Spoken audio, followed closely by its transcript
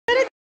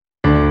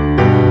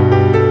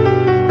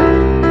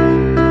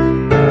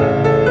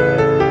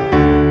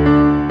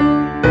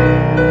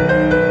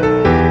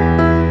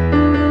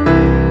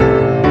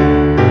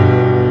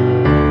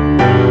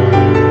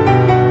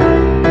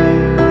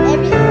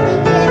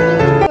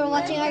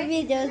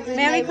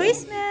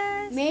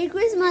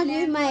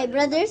with my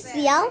brother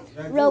Sial,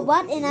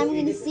 Robot, and I'm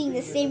gonna sing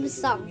the same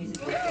song.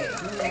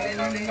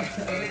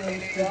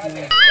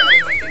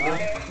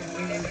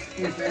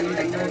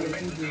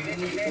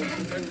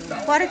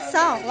 What is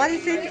song? What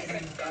is it?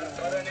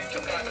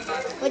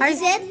 What you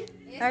said?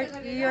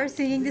 You're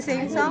singing the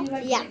same song?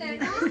 Yeah.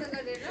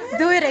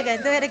 Do it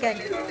again. Do it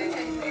again.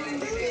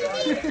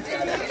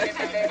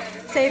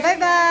 Say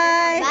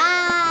bye-bye.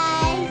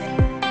 Bye.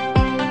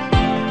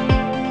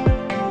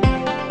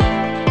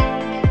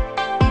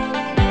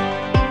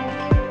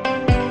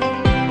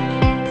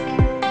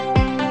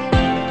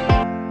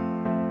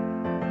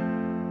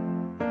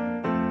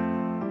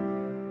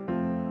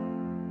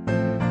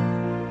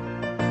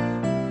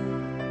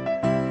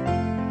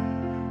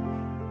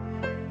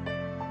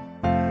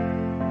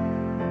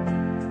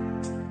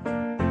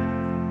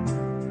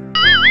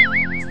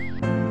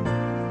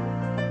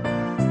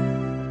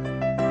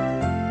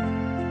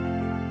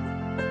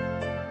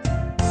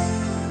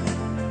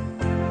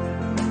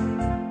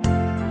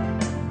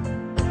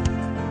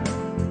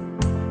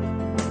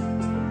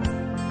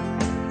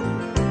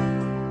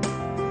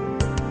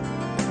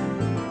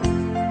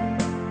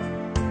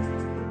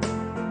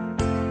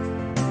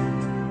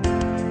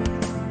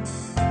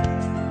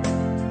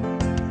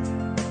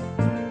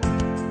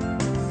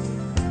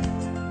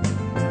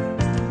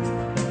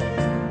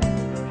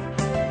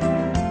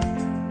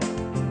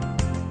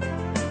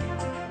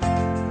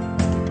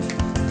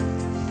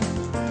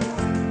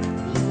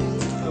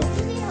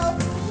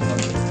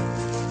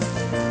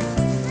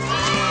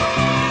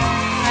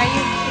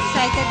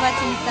 Excited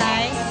what's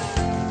inside?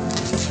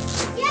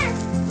 Yes.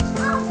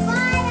 Oh,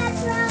 fire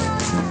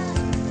truck.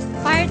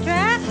 Fire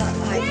truck?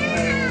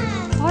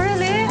 Yeah. Oh,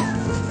 really?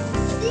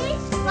 See?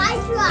 Fire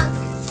truck.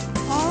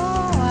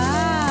 Oh,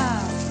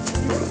 wow.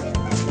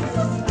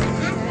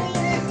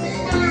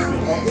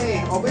 Okay,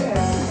 okay.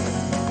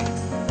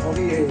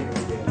 Okay.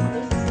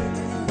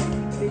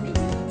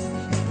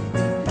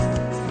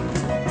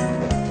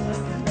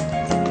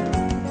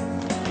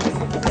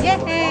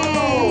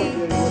 Yay!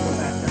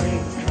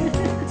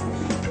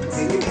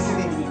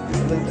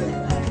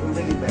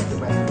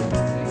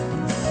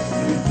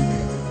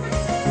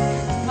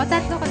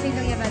 Matatlo ko din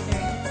yung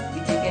battery.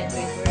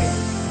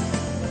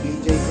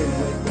 DJ can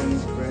wait when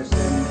he's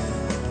present.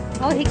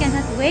 Oh, he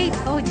cannot wait.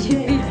 Oh,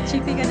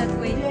 GP cannot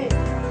wait.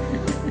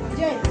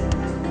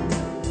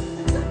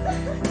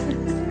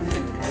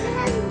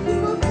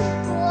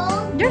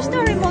 There's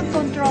no remote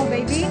control,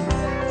 baby.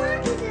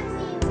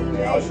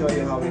 Okay, I'll show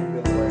you how it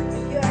will work.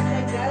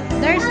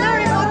 There's no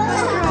remote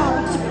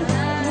control.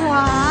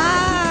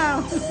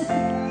 Wow.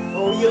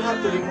 Oh, you have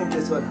to remove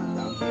this one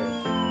down here.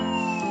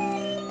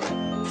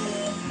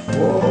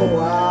 Oh,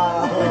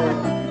 wow.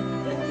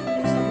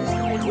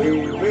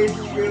 We wish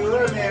you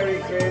a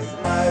Merry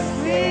Christmas.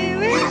 We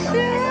wish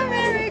you a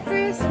Merry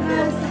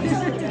Christmas.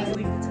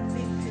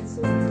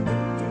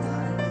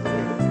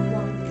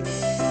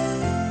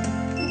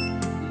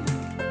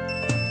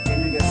 Can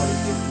you get what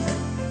it is?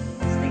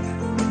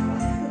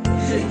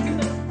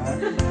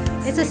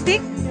 It's a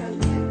stick?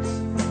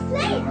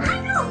 Wait,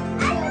 I know.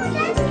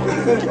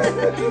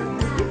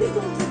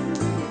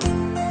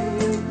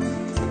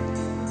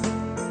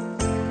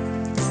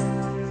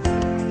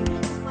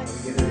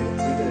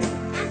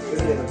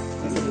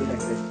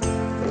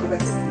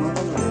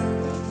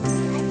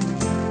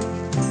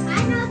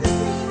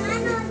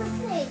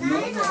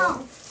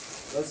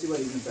 Let's see what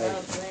is inside.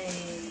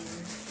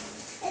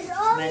 It's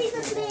always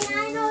a plane.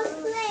 I know it's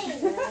plane.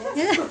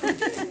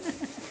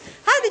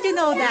 How did you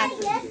know that? Can I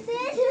get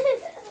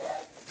this?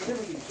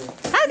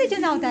 How did you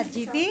know that,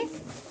 GP?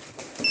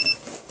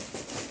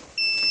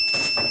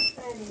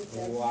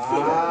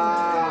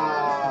 Wow.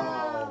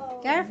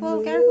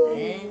 Careful, careful.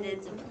 And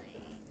it's a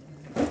plane.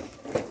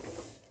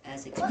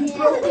 As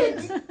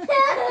expected.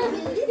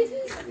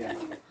 Yeah.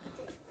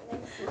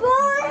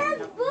 Boy,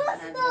 it's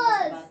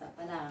boosters.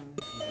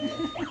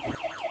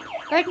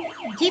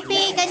 GP,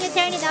 can you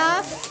turn it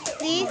off,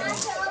 please?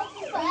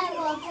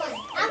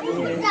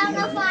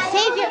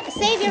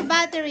 Save your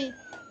battery.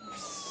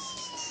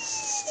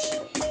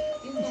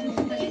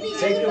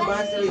 Save your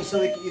battery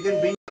so you can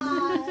bring.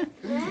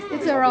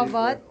 It's a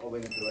robot.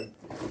 Open the door.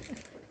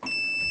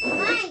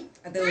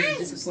 I thought it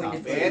was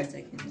disappointed for a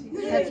second.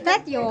 Is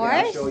that I'll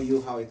yours? show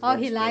you how it Oh,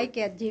 works. he like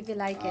it. GP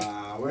like it.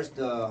 Where's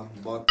the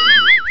button to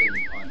turn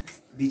it on?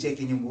 DJ,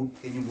 can you move?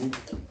 Can you move?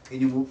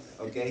 Can you move?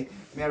 Okay.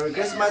 Merry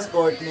Christmas,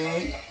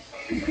 Courtney.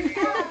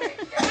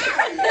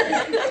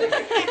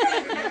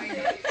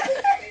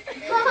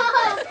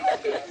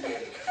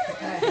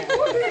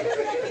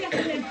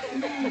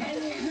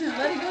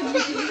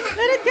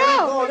 Let it go.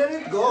 Oh, let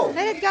it go.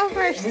 Let it go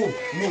first. Move,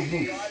 move,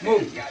 move,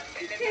 move.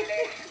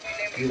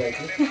 You like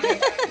it?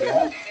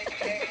 Yeah.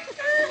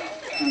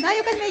 Now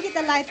you can make it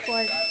a light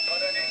cord.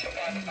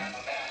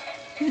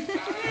 Yeah,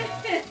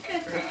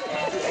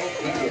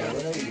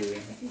 what are you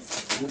doing?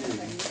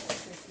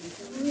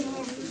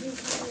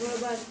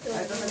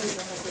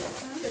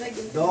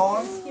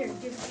 Dawn?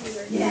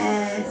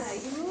 Yes.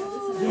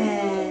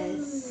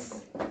 Yes.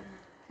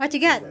 What you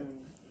got?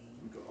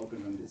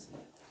 Open on this.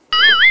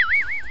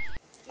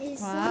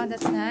 Wow,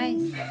 that's nice.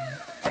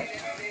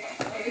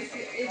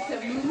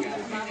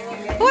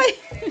 Uy!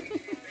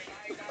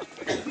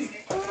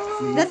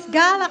 That's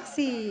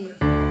Galaxy.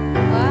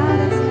 Wow,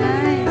 that's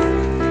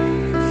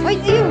nice. Wait,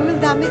 you will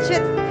damage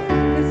it.